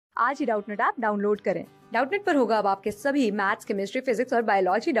आज ही Doubtnut app download करें। Doubtnut पर होगा अब आपके सभी मैथ्स, केमिस्ट्री, फिजिक्स और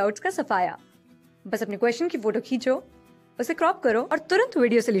बायोलॉजी डाउट्स का सफाया। बस अपने क्वेश्चन की फोटो खींचो, उसे क्रॉप करो और तुरंत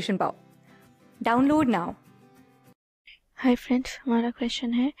वीडियो सोल्यूशन पाओ। Download now. हाय फ्रेंड्स, हमारा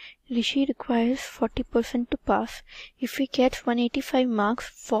क्वेश्चन है ऋषि requires 40% to pass. If he gets 185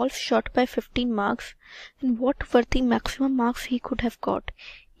 marks, false short bye 15 marks, and what were the maximum marks he could have got.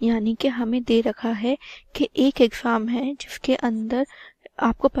 यानी कि हमें दे रखा है कि एक एग्ज़ाम है जिसके अंदर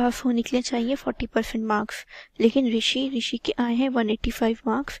आपको पास होने के लिए चाहिए 40% मार्क्स, लेकिन ऋषि के आए हैं 185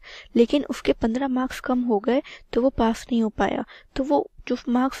 मार्क्स, लेकिन उसके 15 मार्क्स कम हो गए तो वो पास नहीं हो पाया. तो वो जो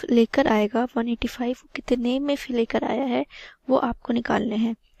मार्क्स लेकर आएगा 185, वो कितने में से लेकर आया है वो आपको निकालने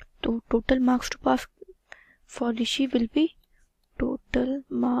हैं. तो total marks to pass for Rishi will be, total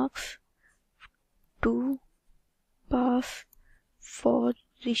marks to pass for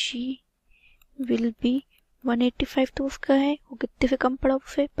Rishi will be 185. तो उसका है वो कितने से कम पड़ा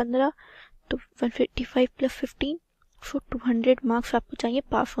उसे 15, तो 155 प्लस 15, सो 200 मार्क्स आपको चाहिए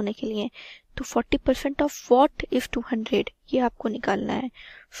पास होने के लिए. तो 40% ऑफ व्हाट इज 200, ये आपको निकालना है.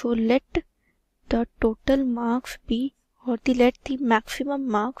 So let the total marks B, और let the maximum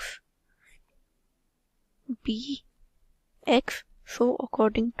marks B x. So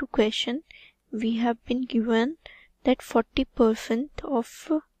according to question we have been given that 40%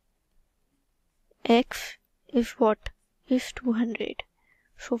 of x is what? Is 200.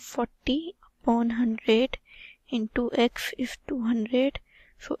 So 40 upon 100 into x is 200.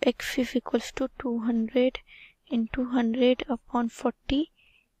 So x is equals to 200 into 100 upon 40.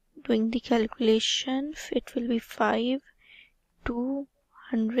 Doing the calculations, it will be 5,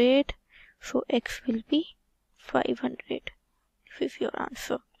 200. So x will be 500. This is your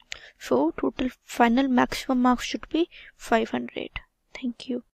answer. So total final maximum marks should be 500. Thank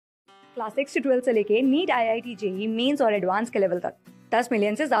you. Class 6 से 12 से लेके NEET, IIT, JEE mains और advance के level तक 10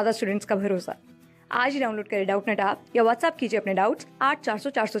 million से ज्यादा students का भरोसा। आज ही डाउनलोड करें डाउटनेट ऐप या व्हाट्सएप कीजिए अपने डाउट्स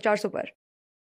 8400 400 400 पर।